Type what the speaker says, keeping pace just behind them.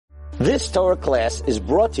This Torah class is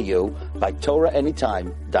brought to you by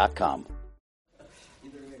TorahAnytime.com.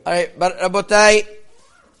 All right, but Rabotai,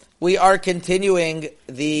 we are continuing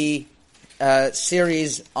the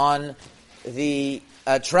series on the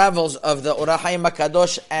travels of the Or HaChaim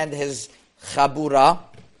HaKadosh and his Chabura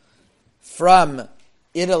from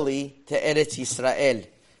Italy to Eretz Yisrael.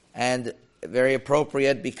 And very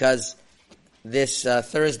appropriate because this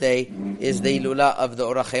Thursday is the Hilula of the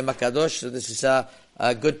Or HaChaim HaKadosh, so this is a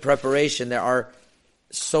good preparation. There are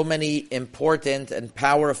so many important and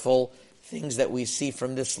powerful things that we see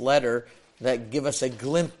from this letter that give us a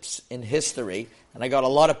glimpse in history. And I got a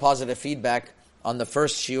lot of positive feedback on the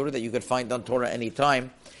first shiur that you could find on Torah Anytime.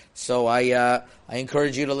 So I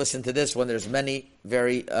encourage you to listen to this one. There's many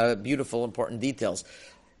very beautiful, important details.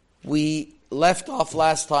 We left off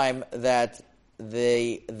last time that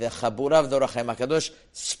the Chabura of the Or HaChaim HaKadosh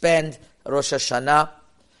spend Rosh Hashanah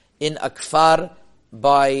in a kfar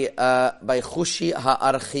by Chushi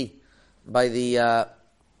Ha'archi, by the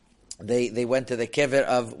they went to the kever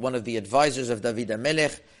of one of the advisors of David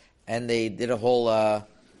HaMelech, and they did a whole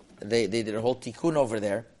they did a whole tikkun over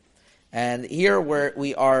there. And here where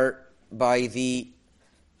we are by the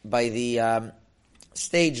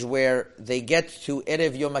stage where they get to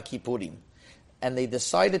Erev Yom Kippurim, and they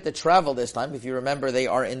decided to travel this time. If you remember, they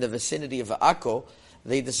are in the vicinity of Akko.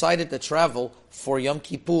 They decided to travel for Yom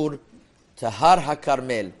Kippur to Har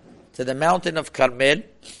HaKarmel, to the mountain of Carmel,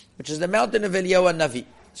 which is the mountain of Eliyahu Navi.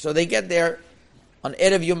 So they get there on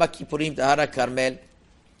Erev Yom Kippurim to Har HaKarmel.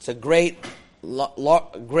 It's a great,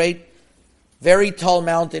 very tall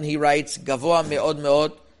mountain, he writes, Gavoa Me'od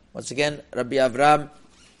Me'od. Once again, Rabbi Avraham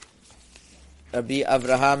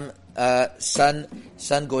son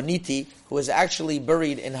Goniti, who is actually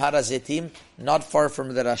buried in Har HaZetim, not far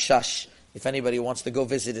from the Rashash. If anybody wants to go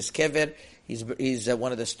visit his kever, he's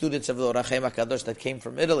one of the students of the Or HaChaim HaKadosh that came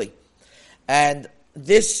from Italy. And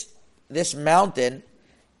this mountain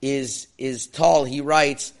is tall. He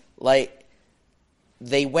writes, like,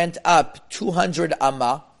 they went up 200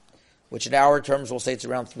 amma, which in our terms we'll say it's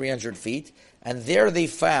around 300 feet, and there they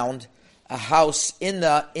found a house in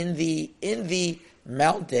the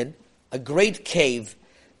mountain, a great cave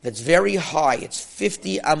that's very high. It's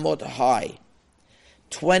 50 amot high,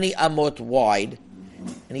 20 amot wide,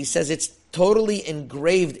 and he says it's totally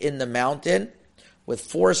engraved in the mountain with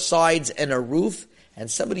 4 sides and a roof.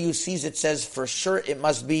 And somebody who sees it says for sure it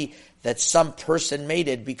must be that some person made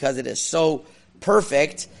it because it is so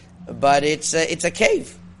perfect. But it's a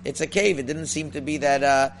cave. It's a cave. It didn't seem to be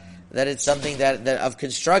that it's something that of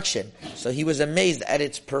construction. So he was amazed at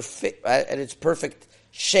its perfect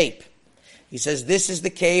shape. He says this is the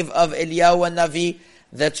cave of Eliyahu Navi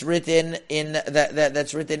that's written in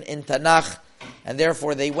that's written in Tanakh, and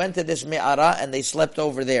therefore they went to this me'ara and they slept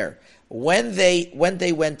over there. When they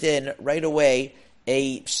went in right away,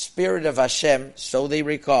 a spirit of Hashem, so they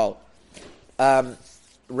recall,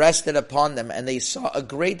 rested upon them, and they saw a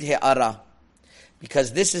great he'ara,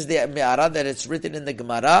 because this is the me'ara that it's written in the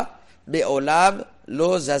Gemara, Be'olam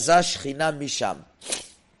lo zaza shchina misham.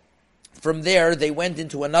 From there, they went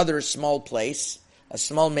into another small place, a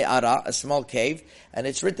small me'ara, a small cave, and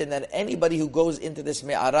it's written that anybody who goes into this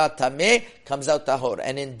me'ara tameh comes out tahor.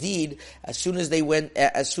 And indeed, as soon as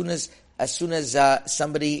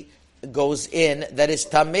somebody goes in that is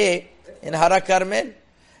tameh in Har HaKarmel,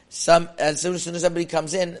 as soon as somebody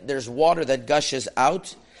comes in, there's water that gushes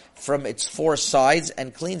out from its 4 sides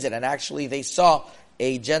and cleans it. And actually, they saw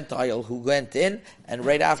a Gentile who went in, and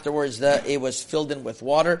right afterwards, it was filled in with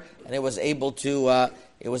water, and it was able to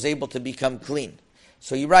become clean.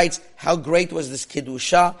 So he writes, how great was this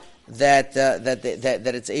Kiddusha that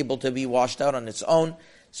it's able to be washed out on its own.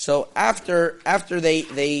 So after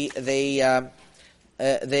they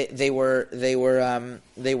were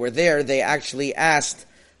there, they actually asked,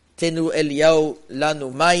 Tenu Eliyahu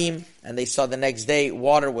lanu mayim, and they saw the next day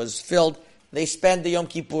water was filled. They spent the Yom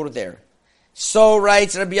Kippur there. So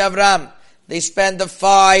writes Rabbi Avraham, they spent the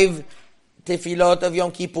 5 tefillot of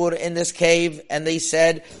Yom Kippur in this cave, and they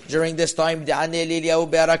said during this time, they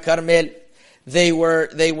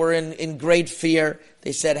were in great fear.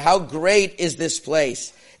 They said, how great is this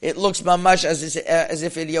place? It looks mamash as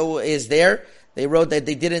if Eliyahu is there. They wrote that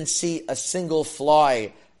they didn't see a single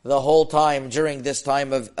fly the whole time during this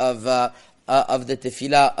time of the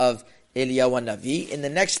tefillah of Eliyahu Navi. In the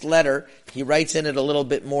next letter, he writes in it a little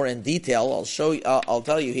bit more in detail. I'll show you. I'll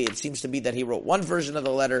tell you. It seems to be that he wrote one version of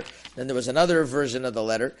the letter, then there was another version of the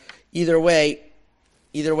letter. Either way,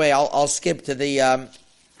 I'll skip to the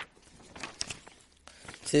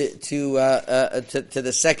to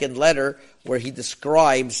the second letter where he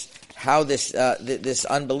describes how this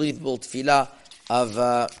unbelievable tefillah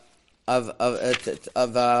of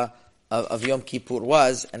Yom Kippur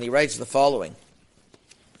was, and he writes the following.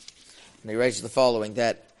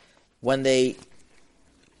 That when they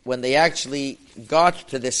actually got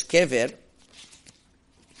to this kever,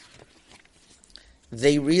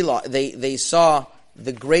 they saw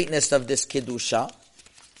the greatness of this kedusha.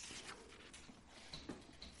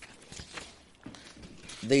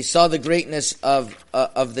 They saw the greatness of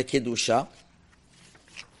the kedusha.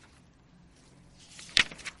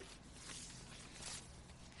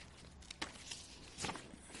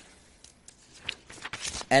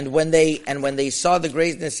 And when they saw the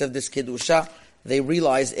greatness of this kedusha, they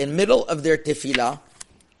realized in middle of their tefillah.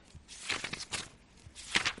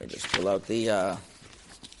 Let me just pull out the.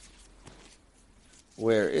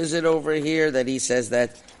 Where is it over here that he says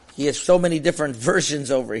that he has so many different versions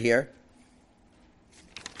over here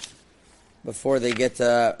before they get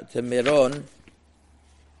to Miron.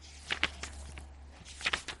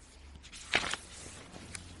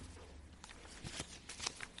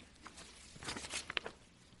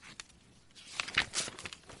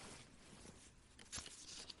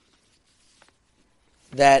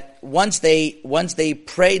 That once they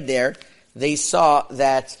prayed there, they saw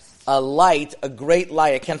that a light, a great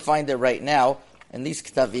light. I can't find it right now in these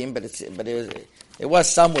ketavim, but it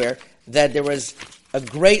was somewhere that there was a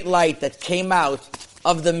great light that came out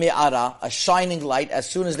of the mi'ara, a shining light, as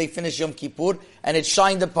soon as they finished Yom Kippur, and it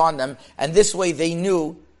shined upon them, and this way they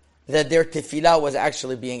knew that their tefillah was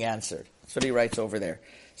actually being answered. That's what he writes over there.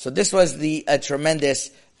 So this was the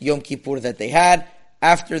tremendous Yom Kippur that they had.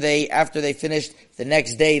 After they finished, the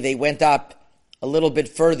next day they went up a little bit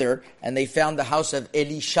further, and they found the house of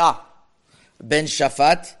Elisha ben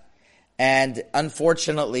Shaphat, and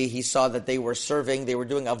unfortunately he saw that they were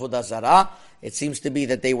doing Avodah Zarah. It seems to be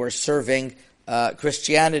that they were serving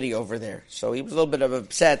Christianity over there. So he was a little bit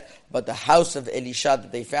upset, but the house of Elisha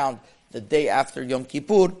that they found the day after Yom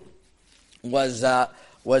Kippur was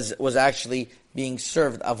actually being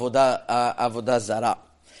served Avodah Zarah.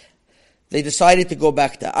 They decided to go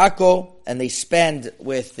back to Akko, and they spend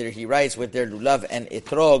with their lulav and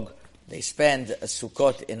etrog. They spend a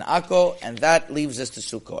Sukkot in Akko, and that leaves us to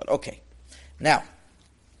Sukkot. Okay. Now,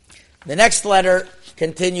 the next letter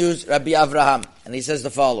continues Rabbi Avraham, and he says the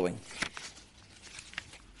following.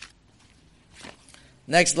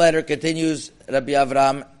 Next letter continues Rabbi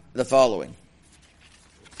Avraham the following.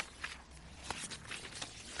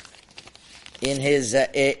 In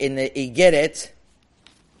the Igeret,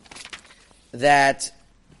 that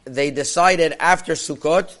they decided after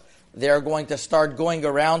Sukkot, they are going to start going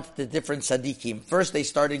around the different tzaddikim. First, they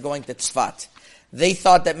started going to Tzfat. They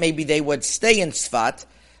thought that maybe they would stay in Tzfat,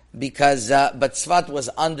 but Tzfat was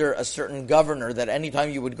under a certain governor that anytime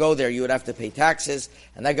you would go there, you would have to pay taxes,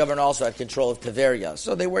 and that governor also had control of Tiveria.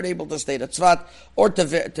 So they weren't able to stay to Tzfat or to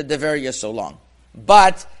Tiveria so long.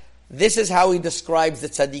 But this is how he describes the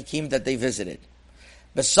tzaddikim that they visited.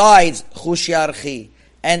 Besides Chushiarchi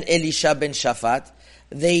and Elisha ben Shaphat,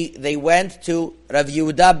 they went to Rav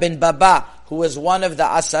Yehuda ben Baba, who was one of the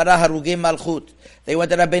Asara Harugim Malchut. They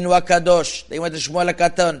went to Rabbeinu HaKadosh. They went to Shmuel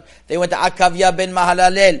HaKatan. They went to Akavya ben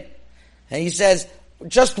Mahalalel. And he says,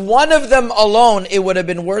 just one of them alone, it would have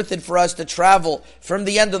been worth it for us to travel from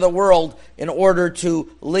the end of the world in order to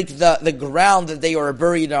lick the ground that they are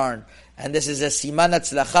buried on. And this is a siman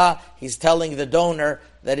hatzlacha. He's telling the donor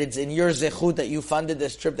that it's in your zechut that you funded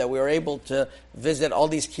this trip, that we were able to visit all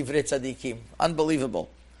these kivrei tzadikim.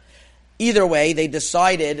 Unbelievable. Either way, they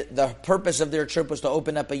decided the purpose of their trip was to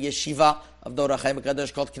open up a yeshiva of the Or HaChaim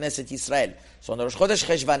HaKadosh called Knesset Yisrael. So on the Rosh Chodesh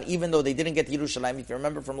Cheshvan, even though they didn't get to Yerushalayim, if you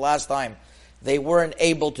remember from last time, they weren't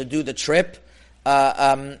able to do the trip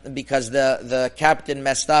because the captain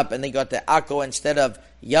messed up and they got to Akko instead of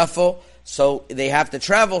Yafo. So they have to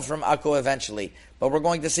travel from Akko eventually. But we're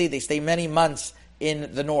going to see they stay many months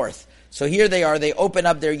in the north. So here they are. They open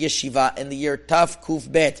up their yeshiva in the year Taf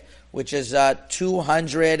Kuf Bet, which is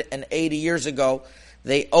 280 years ago.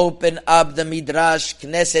 They open up the Midrash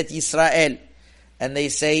Knesset Yisrael, and they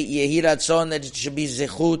say Yehi Ratzon, that it should be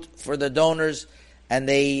zechut for the donors, and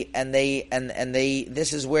they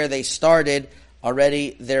this is where they started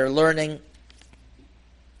already their learning.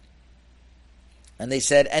 And they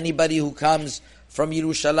said anybody who comes from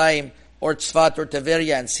Yerushalayim or Tzfat or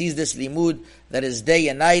Tiveria and sees this limud that is day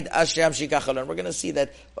and night, Ashrei Shikachal. And we're going to see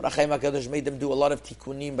that Or HaChaim HaKadosh made them do a lot of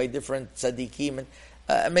tikkunim by different tzaddikim and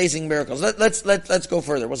amazing miracles. Let's go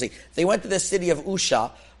further. We'll see. They went to the city of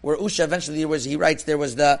Usha, where Usha eventually there was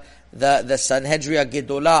the Sanhedria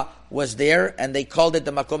Gedolah was there, and they called it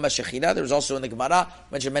the Makom HaShechina. There was also in the Gemara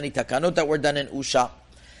mentioned many takanot that were done in Usha.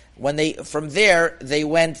 From there they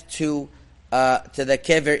went to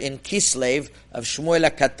kever in Kislev of Shmuel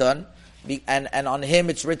HaKatan, and on him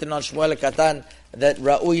it's written on Shmuel HaKatan that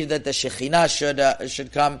Ra'ui, that the Shekhinah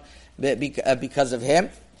should come because of him.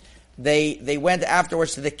 They went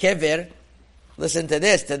afterwards to the kever. Listen to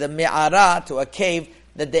this, to the Me'ara, to a cave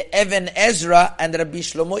that the Even Ezra and Rabbi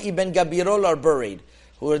Shlomo ibn Gabirol are buried.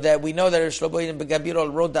 We know that Rabbi Shlomo ibn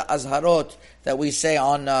Gabirol wrote the Azharot that we say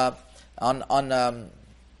on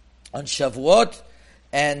Shavuot,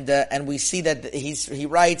 and we see that he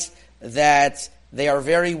writes that they are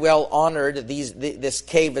very well honored. This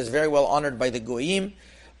cave is very well honored by the Goyim.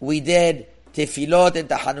 We did Tefilot and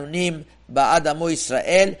Tahanunim Ba'ad Amo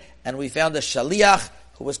Yisrael, and we found a Shaliach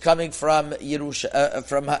who was coming from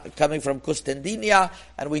coming from Kustandinia,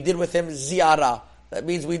 and we did with him Ziara. That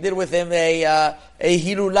means we did with him a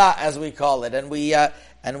Hirula, as we call it, and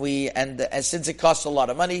since it costs a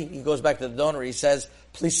lot of money, he goes back to the donor. He says,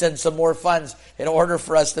 "Please send some more funds in order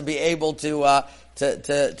for us to be able to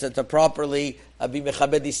properly be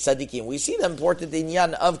mechabedis tzadikim." We see the important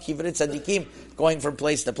inyan of kivrit tzadikim going from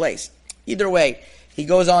place to place. Either way, he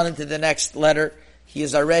goes on into the next letter. He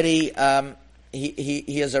is already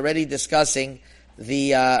he is already discussing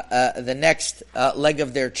the next leg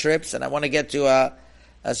of their trips, and I want to get to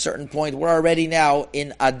a certain point. We're already now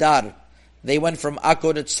in Adar. They went from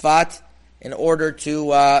Akko to Tzfat in order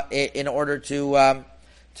to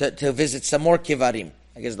visit some more kivarim.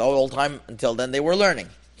 I guess the whole time until then they were learning.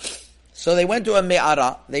 So they went to a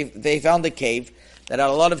me'ara. They found a cave that had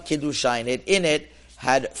a lot of kiddusha in it. In it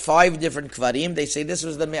had 5 different kvarim. They say this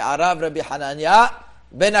was the me'ara of Rabbi Hananya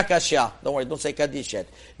ben Akashya. Don't worry, don't say Kaddish yet.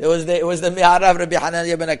 It was the me'ara of Rabbi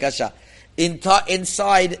Hananya ben Akashya.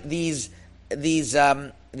 Inside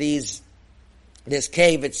this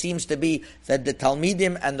cave, it seems to be that the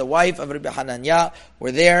Talmidim and the wife of Rabbi Hananya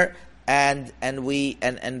were there, and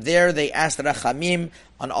there they asked Rachamim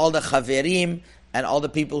on all the Chaverim and all the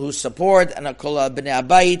people who support, and Kol Bnei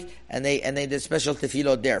Abayit, and they did special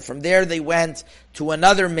tefillot there. From there they went to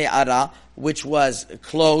another me'ara, which was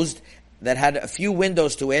closed, that had a few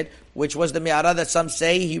windows to it, which was the me'ara that some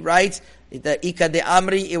say, he writes, the Ika de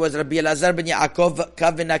Amri, it was Rabbi Elazar ben Yaakov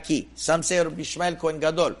Kavenaki. Some say Rabbi Shmuel Kohen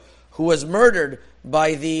Gadol, who was murdered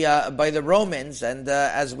by the Romans, and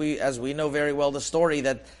as we know very well the story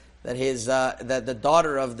that the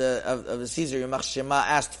daughter of the Caesar Yamach Shema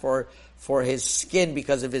asked for his skin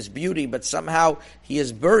because of his beauty, but somehow he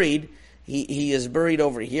is buried. He is buried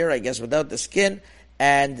over here, I guess, without the skin,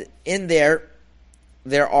 and in there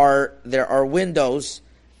are windows,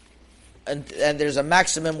 and there's a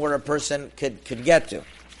maximum where a person could get to.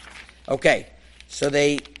 Okay, so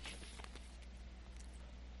there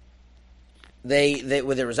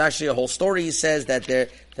was actually a whole story. He says that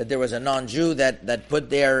there was a non-Jew that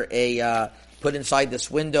put inside this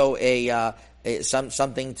window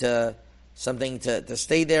something to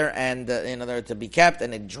stay there, and in order to be kept,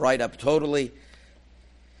 and it dried up totally.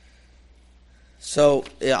 So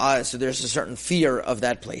there's a certain fear of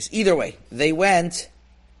that place. Either way, they went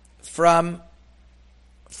from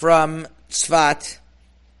Tzfat,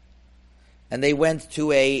 and they went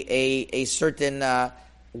to a certain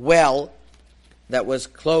well that was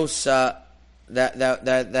close, that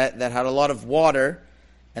had a lot of water,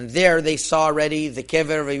 and there they saw already the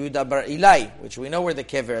kever of Yehuda bar Ilai, which we know where the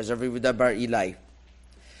kever is of Yehuda bar Ilai.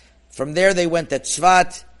 From there they went to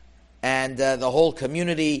Tzfat, and the whole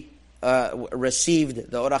community received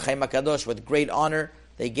the Or HaChaim HaKadosh with great honor.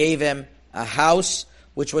 They gave him a house,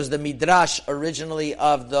 which was the midrash originally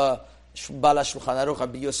of the Bala Shulchan Aruch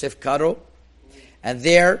Rabbi Yosef Karo, and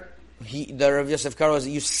there the Rav Yosef Karo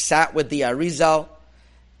sat with the Arizal,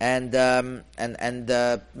 and many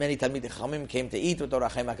Talmidei Chachamim came to eat with Or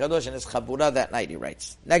HaChaim HaKadosh and his Chabura that night. He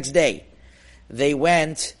writes. Next day, they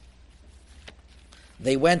went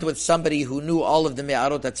with somebody who knew all of the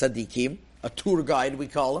Me'arot HaTzadikim, a tour guide we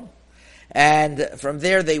call him, and from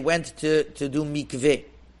there they went to do mikveh.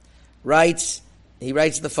 He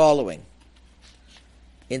writes the following.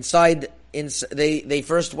 They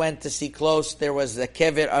first went to see close. There was the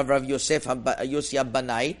kever of Rav Yosef Yossi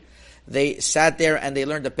Banai. They sat there and they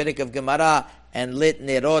learned the Perek of Gemara and lit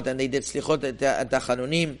nerot, and they did slichot at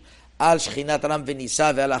Tachanunim al Shechinat Ram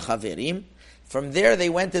v'Nisa ve'al Chaverim. From there they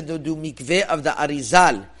went to do mikveh of the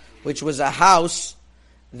Arizal, which was a house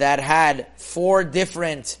that had 4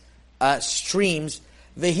 different streams.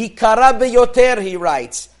 V'hikara beyoter, he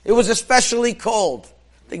writes. It was especially cold.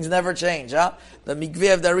 Things never change, huh? The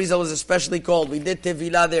mikveh of the Arizal was especially cold. We did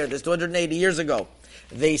Tevilah there. This 280 years ago.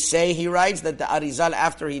 They say, he writes, that the Arizal,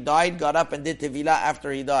 after he died, got up and did Tevilah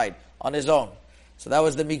after he died, on his own. So that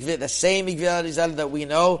was the mikveh, the same mikveh Arizal that we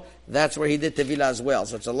know, that's where he did Tevilah as well.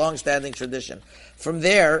 So it's a long-standing tradition. From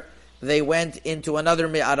there, they went into another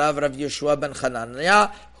Me'arav, Rav Yeshua ben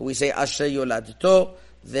Chananya, who we say Asher Yoladto.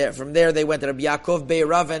 From there they went to Rabbi Yaakov Bei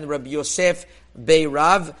Rav and Rabbi Yosef Bei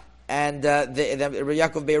Rav, and Rabbi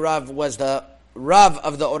Yaakov Bei Rav was the Rav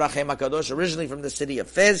of the Or HaChaim HaKadosh, originally from the city of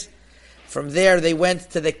Fez. From there they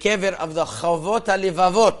went to the kever of the Chavot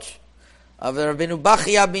HaLevavot, of the Rabbeinu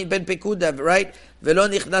Bachya ben Pekuda, right? Velo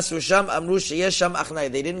nichnasu sham amru sheyesh sham achnai.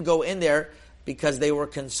 They didn't go in there because they were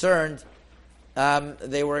concerned.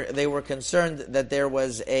 They were concerned that there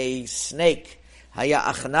was a snake. Haya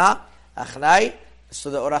achnai. So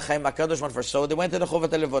the Or HaChaim HaKadosh went first. So they went to the Chavot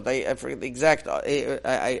HaLevavot. I forget the exact.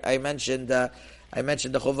 I mentioned the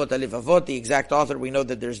Chavot HaLevavot. The exact author. We know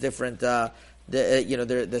that there's different. They're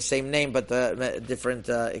the same name, but different.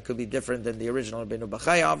 It could be different than the original Rabbeinu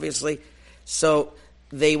Bachaya, obviously. So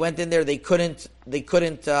they went in there. They couldn't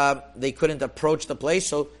approach the place.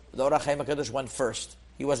 So the Or HaChaim HaKadosh went first.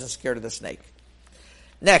 He wasn't scared of the snake.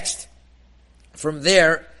 Next, from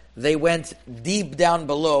there they went deep down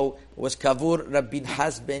below. Was Kavur Rabbi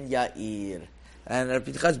Pinchas ben Yair, and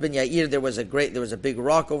Rabbi Pinchas ben Yair. There was a big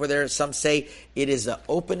rock over there. Some say it is an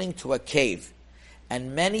opening to a cave.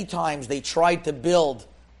 And many times they tried to build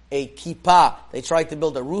a kippah, they tried to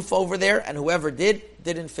build a roof over there, and whoever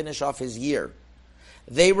didn't finish off his year.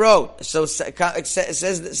 They wrote, so it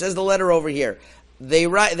says the letter over here.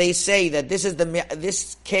 They say that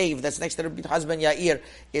this cave that's next to Rabbi Pinchas ben Yair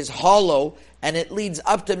is hollow, and it leads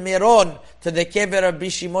up to Miron, to the kever of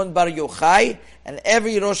Bishimon Bar Yochai, and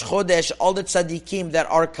every Rosh Chodesh, all the tzaddikim that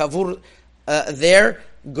are kavur there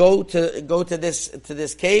go to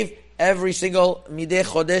this cave. Every single midei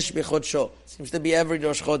chodesh b'chodsho. Seems to be every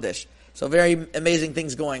Rosh Chodesh. So very amazing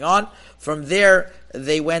things going on. From there,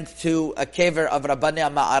 they went to a kever of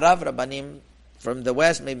Rabbanei Ma'arav, Rabbanim from the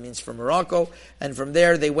west, maybe means from Morocco. And from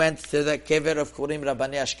there, they went to the kever of Kurim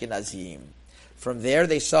Rabbanei Ashkenazim. From there,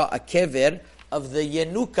 they saw a kever of the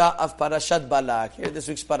Yenuka of Parashat Balak. Here, this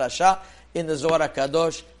week's parasha, in the Zohar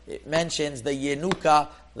HaKadosh, it mentions the Yenuka,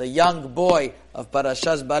 the young boy of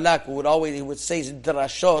Parashat Balak, who would say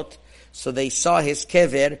drashot. So they saw his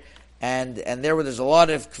kever, and there's a lot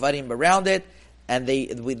of kvarim around it, and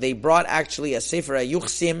they brought actually a sefer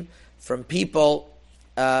hayuchsim from people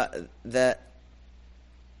that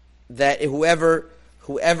whoever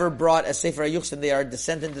brought a sefer hayuchsim, they are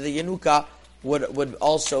descendant to the Yenuka, would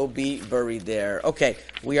also be buried there. Okay,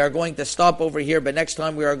 we are going to stop over here, but next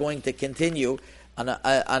time we are going to continue on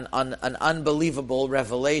an unbelievable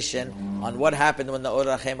revelation on what happened when the Or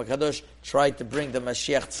HaChaim HaKadosh tried to bring the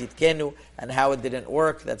Mashiach Tzidkenu and how it didn't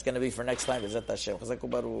work. That's going to be for next time.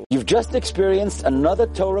 You've just experienced another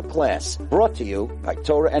Torah class brought to you by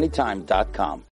TorahAnytime.com.